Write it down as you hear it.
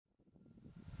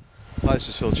Hi,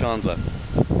 this is Chandler.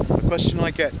 The question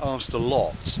I get asked a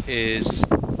lot is,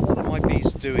 what are my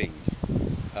bees doing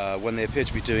when they appear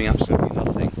to be doing absolutely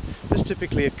nothing? This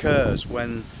typically occurs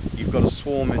when you've got a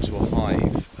swarm into a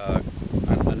hive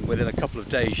and within a couple of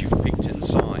days you've peeked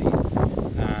inside,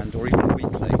 or even a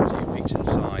week later you've peeked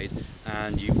inside,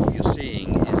 and what you're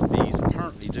seeing is bees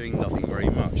apparently doing nothing very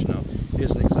much. Now,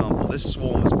 here's an example. This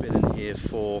swarm has been in here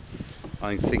for,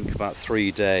 I think, about 3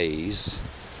 days.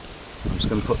 I'm just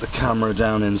going to put the camera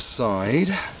down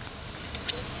inside.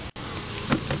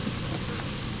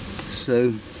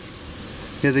 So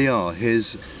here they are.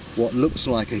 Here's what looks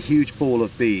like a huge ball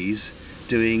of bees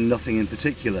doing nothing in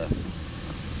particular.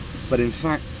 But in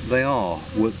fact they are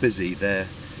busy. They're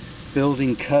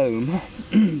building comb.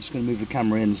 Just going to move the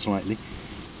camera in slightly.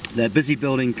 They're busy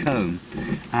building comb,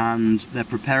 and they're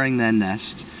preparing their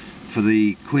nest for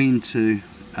the queen to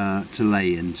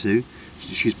lay into.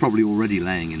 She's probably already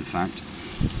laying, in fact,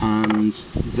 and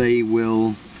they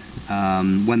will,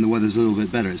 when the weather's a little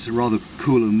bit better, it's rather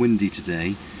cool and windy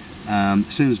today, as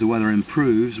soon as the weather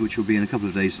improves, which will be in a couple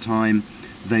of days' time,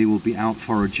 they will be out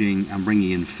foraging and bringing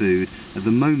in food. At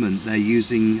the moment they're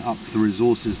using up the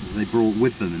resources that they brought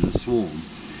with them in the swarm,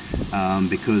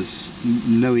 because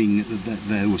knowing that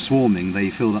they were swarming,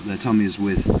 they filled up their tummies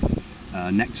with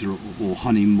nectar or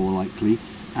honey, more likely,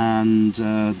 and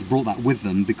they brought that with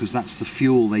them because that's the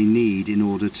fuel they need in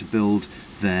order to build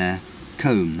their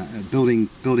comb. Building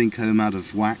comb out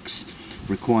of wax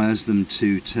requires them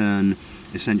to turn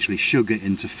essentially sugar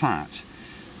into fat,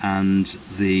 and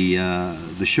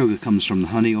the sugar comes from the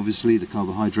honey, obviously, the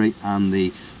carbohydrate, and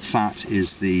the fat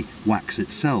is the wax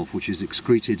itself, which is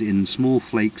excreted in small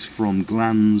flakes from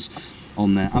glands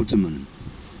on their abdomen.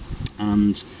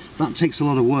 And that takes a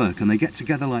lot of work, and they get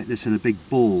together like this in a big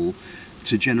ball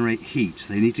to generate heat.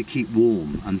 They need to keep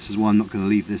warm, and this is why I'm not going to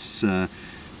leave this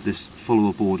this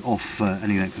follower board off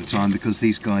any length of time, because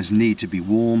these guys need to be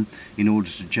warm in order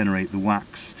to generate the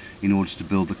wax, in order to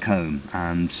build the comb.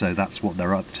 And so that's what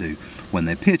they're up to. When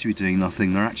they appear to be doing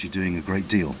nothing, they're actually doing a great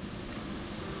deal.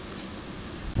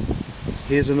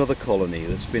 Here's another colony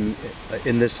that's been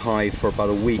in this hive for about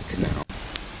a week now.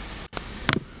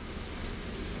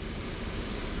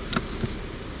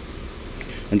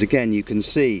 And again, you can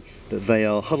see that they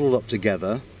are huddled up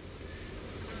together,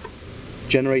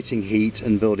 generating heat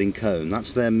and building comb.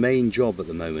 That's their main job at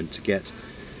the moment,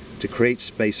 to create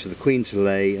space for the queen to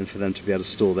lay and for them to be able to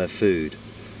store their food.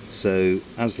 So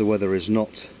as the weather is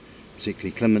not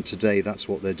particularly clement today, that's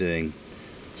what they're doing.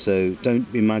 So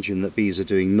don't imagine that bees are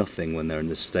doing nothing when they're in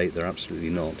this state. They're absolutely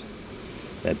not.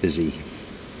 They're busy.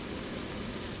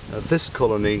 Now, this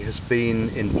colony has been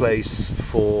in place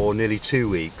for nearly 2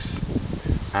 weeks,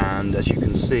 and as you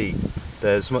can see,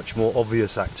 there's much more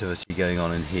obvious activity going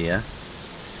on in here.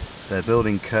 They're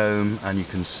building comb, and you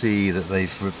can see that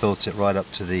they've built it right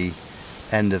up to the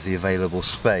end of the available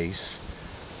space.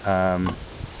 There's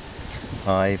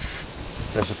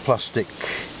a plastic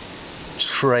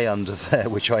tray under there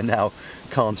which I now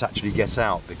can't actually get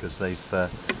out because they've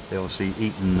obviously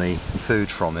eaten the food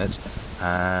from it,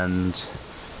 and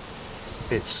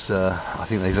it's I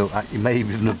think they may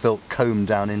even have built comb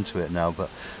down into it now, but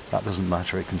that doesn't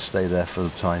matter, it can stay there for the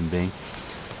time being.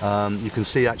 You can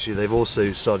see actually they've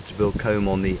also started to build comb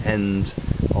on the end,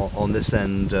 on this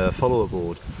end follower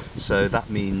board, so that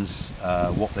means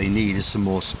what they need is some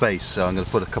more space. So I'm going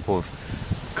to put a couple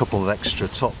of extra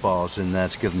top bars in there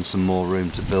to give them some more room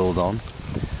to build on.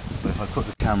 But if I put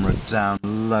the camera down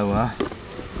lower,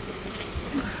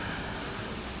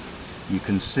 you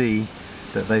can see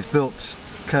that they've built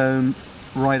comb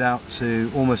right out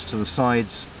to almost to the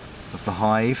sides of the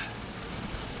hive,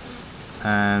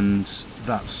 and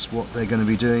that's what they're going to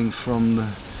be doing from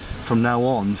now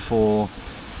on for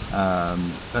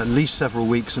at least several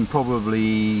weeks, and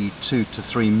probably 2 to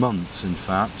 3 months, in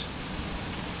fact,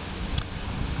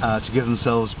 to give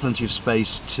themselves plenty of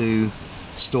space to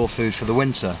store food for the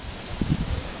winter.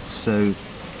 So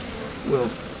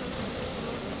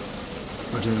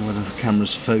I don't know whether the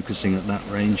camera's focusing at that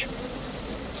range,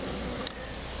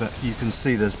 but you can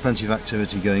see there's plenty of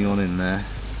activity going on in there,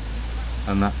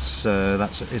 and it's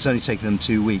only taken them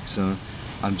 2 weeks. So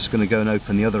I'm just going to go and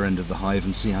open the other end of the hive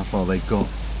and see how far they've got.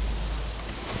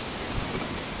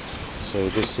 So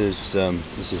this is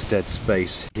dead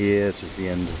space here. This is the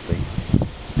end of the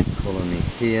colony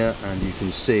here, and you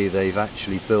can see they've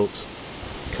actually built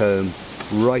comb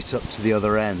right up to the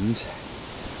other end.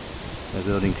 They're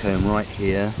building comb right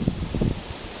here.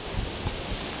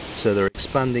 So they're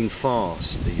expanding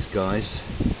fast, these guys.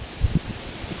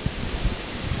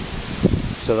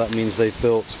 So that means they've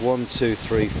built 1, 2,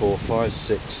 3, 4, 5,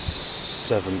 6,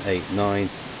 7, 8, 9,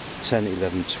 10,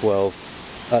 11,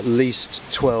 12, at least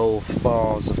 12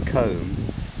 bars of comb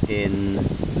in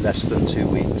less than 2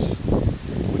 weeks,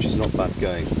 which is not bad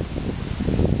going.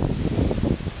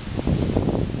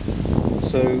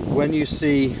 So when you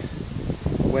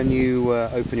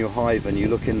open your hive and you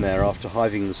look in there after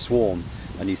hiving the swarm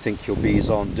and you think your bees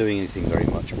aren't doing anything very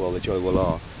much, well, they jolly well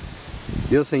are.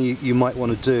 The other thing you might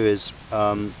want to do is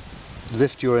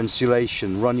lift your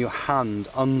insulation, run your hand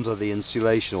under the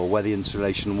insulation or where the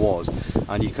insulation was,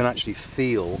 and you can actually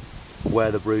feel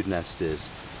where the brood nest is.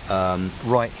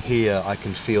 Right here I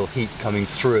can feel heat coming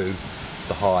through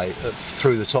the hive,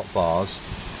 through the top bars,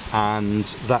 and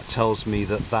that tells me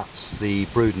that that's the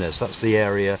brood nest. That's the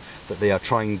area that they are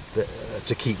trying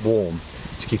to keep warm,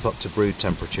 to keep up to brood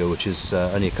temperature, which is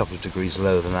only a couple of degrees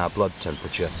lower than our blood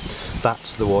temperature.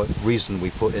 That's the reason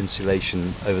we put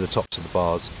insulation over the tops of the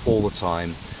bars all the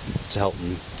time, to help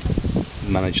them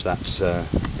manage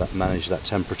that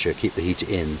temperature, keep the heat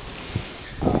in.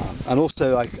 And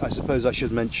also, I suppose I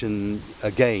should mention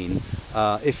again,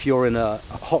 if you're in a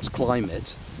hot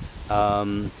climate,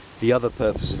 the other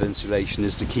purpose of insulation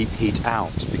is to keep heat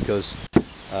out, because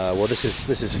well, this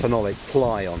is phenolic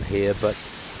ply on here, but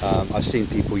I've seen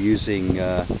people using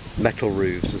metal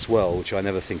roofs as well, which I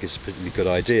never think is a particularly good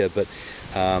idea. But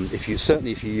if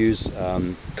you use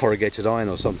corrugated iron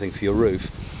or something for your roof,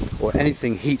 or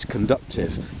anything heat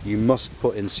conductive, you must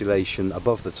put insulation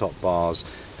above the top bars,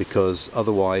 because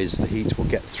otherwise the heat will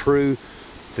get through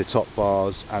the top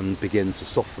bars and begin to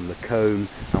soften the comb,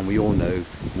 and we all know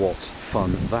what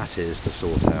fun that is to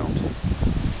sort out.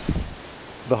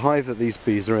 The hive that these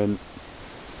bees are in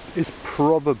is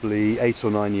probably 8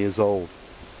 or 9 years old.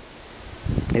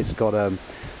 It's got a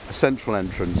central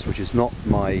entrance, which is not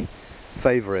my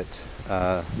favourite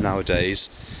nowadays,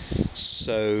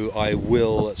 so I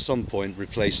will at some point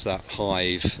replace that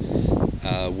hive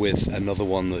with another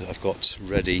one that I've got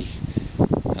ready,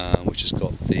 which has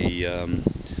got the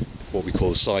what we call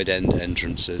the side end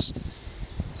entrances,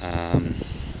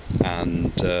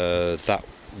 and that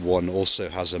one also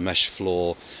has a mesh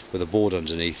floor with a board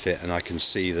underneath it, and I can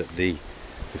see that in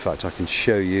fact I can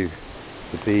show you,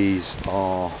 the bees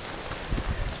are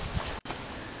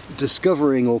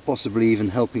discovering or possibly even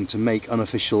helping to make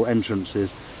unofficial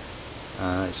entrances.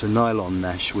 It's a nylon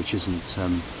mesh, which is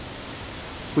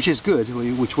good,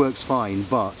 which works fine,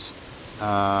 but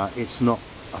it's not,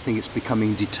 I think it's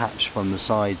becoming detached from the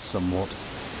sides somewhat.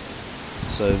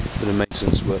 So a bit of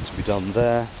maintenance work to be done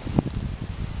there.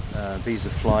 Bees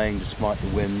are flying despite the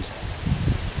wind.